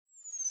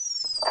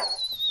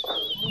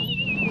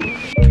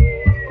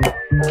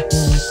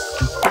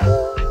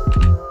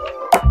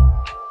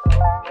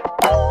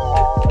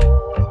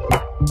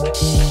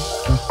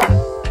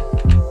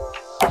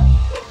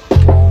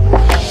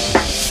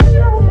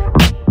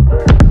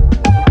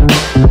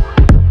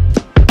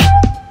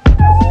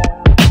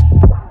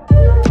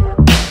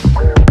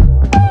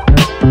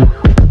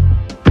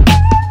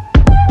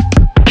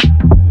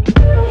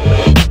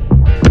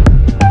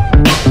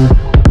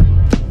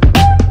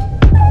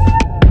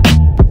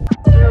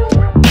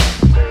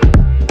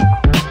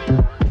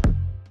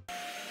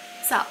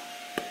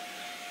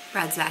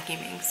Brad's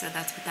vacuuming, so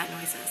that's what that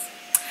noise is.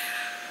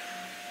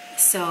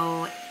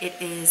 So it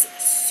is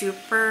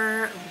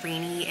super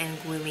rainy and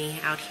gloomy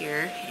out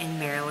here in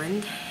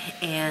Maryland,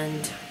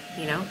 and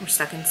you know, we're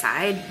stuck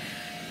inside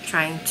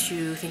trying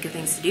to think of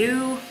things to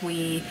do.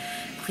 We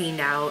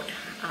cleaned out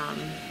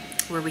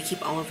where we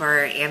keep all of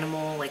our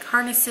animal like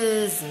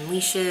harnesses and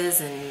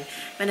leashes and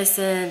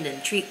medicine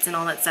and treats and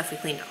all that stuff. We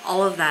cleaned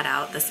all of that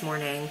out this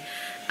morning,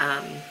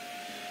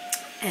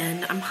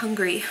 and I'm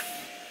hungry.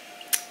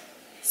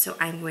 So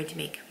I'm going to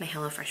make my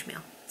HelloFresh meal.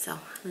 So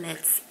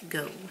let's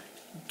go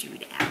do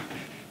that.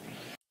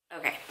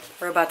 Okay,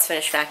 we're about to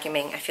finish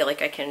vacuuming. I feel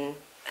like I can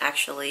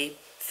actually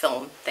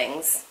film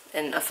things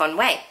in a fun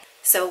way.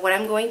 So what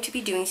I'm going to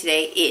be doing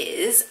today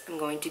is I'm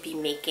going to be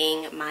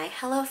making my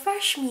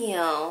HelloFresh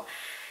meal.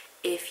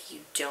 If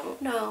you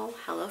don't know,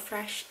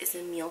 HelloFresh is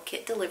a meal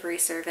kit delivery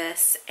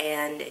service,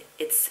 and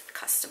it's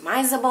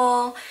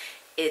customizable.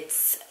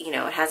 It's, you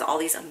know, it has all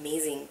these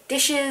amazing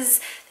dishes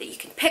that you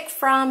can pick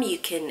from. You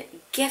can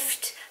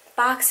gift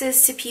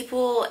boxes to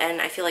people, and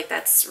I feel like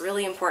that's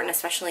really important,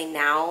 especially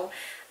now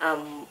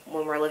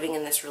when we're living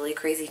in this really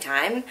crazy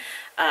time.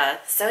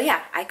 So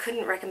yeah, I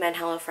couldn't recommend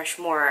HelloFresh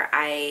more.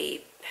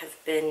 I have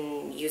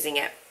been using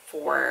it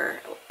for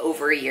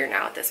over a year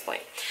now at this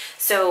point.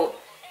 So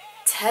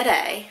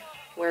today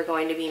we're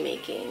going to be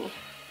making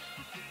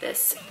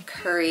this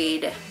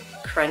curried,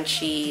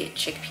 crunchy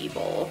chickpea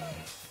bowl.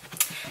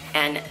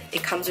 And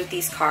it comes with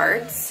these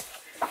cards,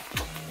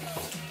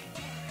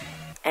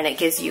 and it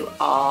gives you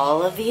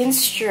all of the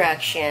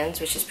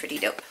instructions, which is pretty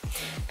dope.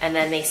 And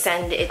then they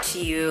send it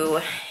to you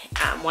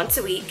once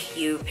a week.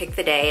 You pick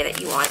the day that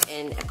you want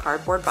in a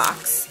cardboard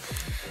box,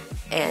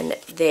 and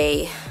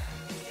they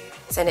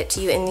send it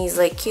to you in these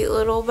like cute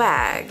little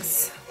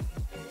bags,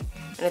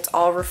 and it's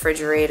all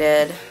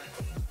refrigerated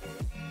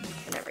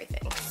and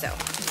everything. So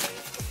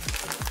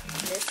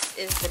this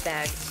is the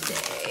bag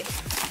today.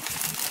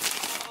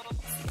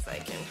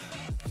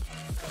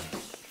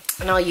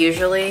 And I'll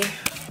usually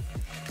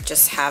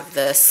just have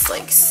this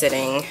like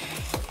sitting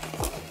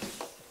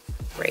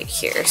right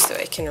here so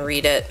I can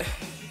read it.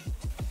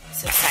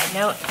 So side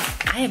note,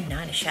 I am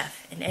not a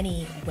chef in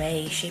any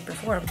way, shape, or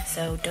form,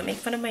 so don't make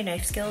fun of my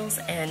knife skills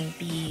and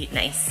be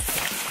nice.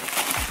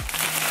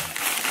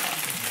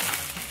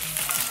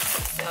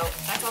 So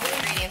that's all the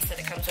ingredients that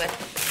it comes with.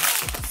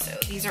 So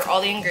these are all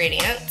the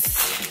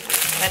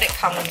ingredients that it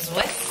comes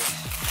with.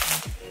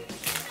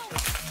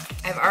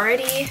 I've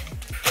already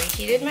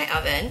preheated my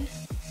oven,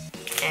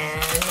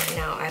 and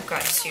now I've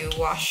got to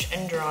wash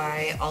and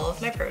dry all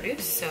of my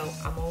produce, so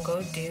I'm gonna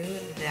go do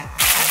that.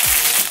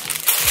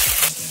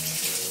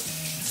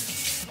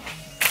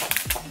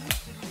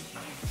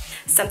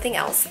 Something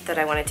else that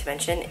I wanted to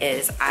mention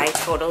is I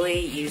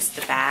totally use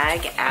the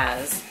bag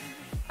as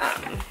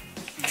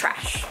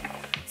trash.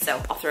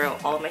 So I'll throw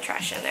all of my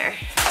trash in there,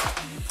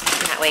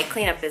 and that way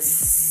cleanup is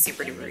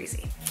super duper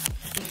easy.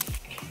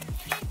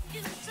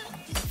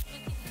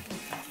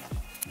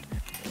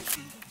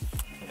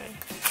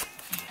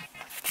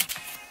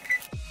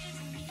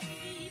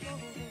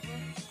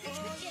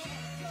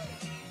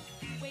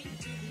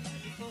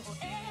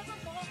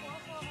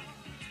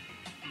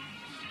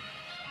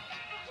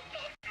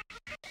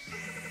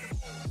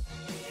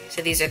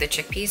 So these are the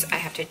chickpeas. I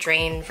have to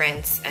drain,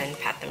 rinse, and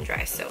pat them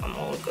dry, so I'm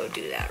gonna go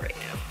do that right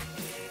now.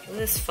 Look at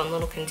this fun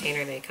little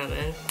container they come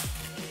in.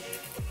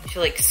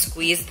 You like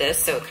squeeze this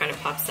so it kind of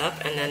pops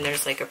up, and then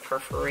there's like a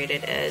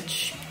perforated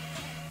edge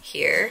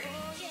here,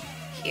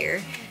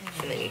 here,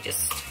 and then you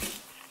just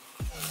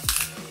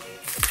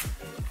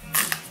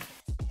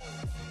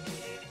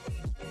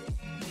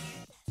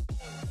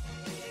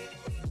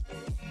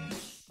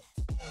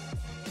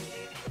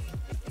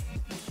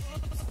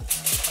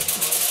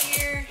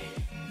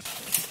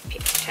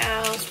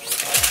towels.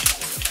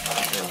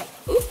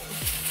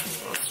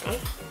 Last one.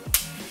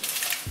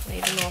 Lay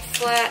them all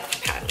flat,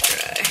 pat and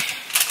dry.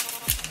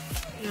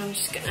 And I'm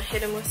just gonna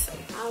hit them with some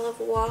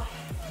olive oil,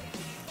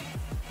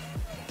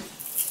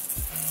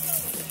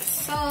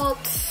 salt,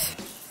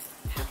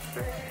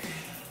 pepper,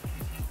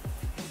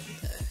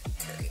 the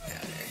curry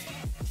powder.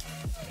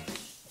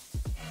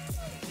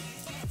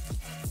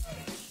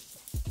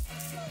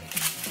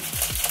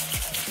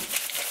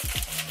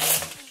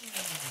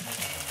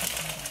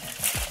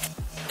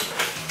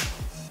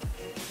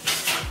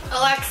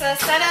 Alexa,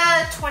 set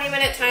a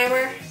 20-minute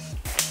timer.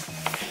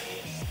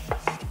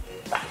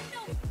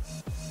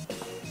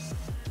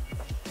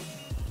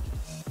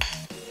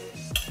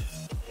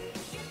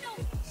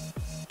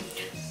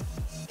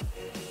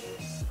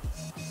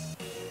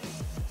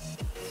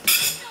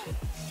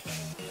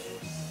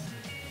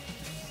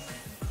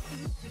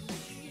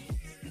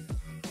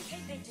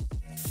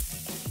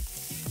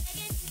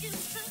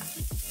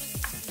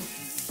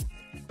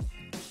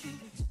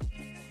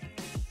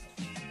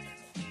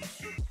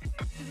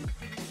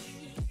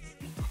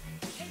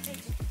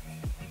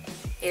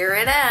 Here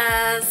it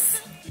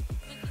is.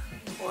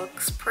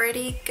 Looks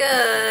pretty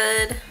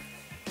good.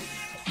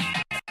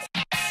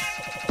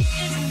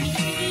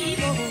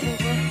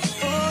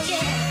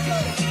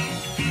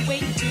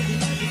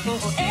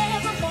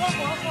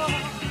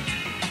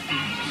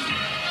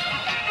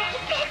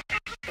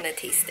 I'm gonna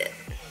taste it.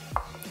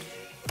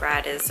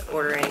 Brad is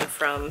ordering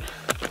from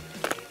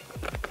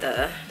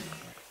the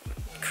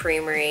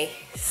creamery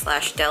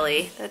slash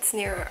deli that's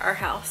near our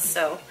house,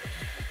 so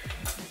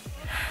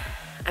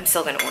I'm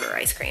still gonna order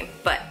ice cream,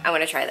 but I'm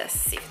gonna try this,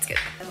 see if it's good.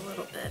 A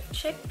little bit of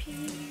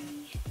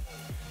chickpea.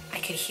 I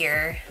could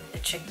hear the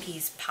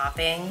chickpeas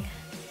popping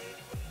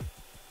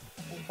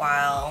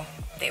while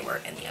they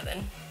were in the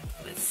oven.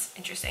 It was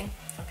interesting.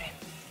 Okay.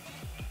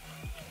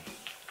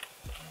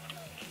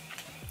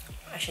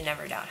 I should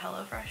never doubt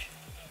HelloFresh.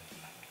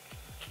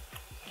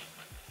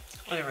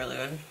 It's really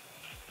good.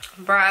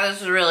 Brad,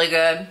 this is really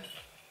good.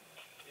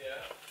 Yeah?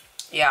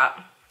 Yeah.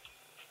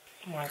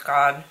 Oh my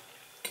god.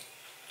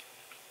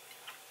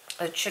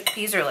 The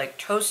chickpeas are like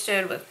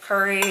toasted with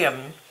curry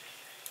and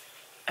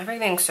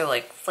everything's so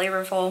like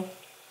flavorful.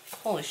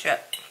 Holy shit.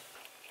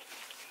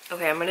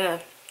 Okay, I'm gonna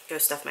go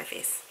stuff my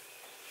face.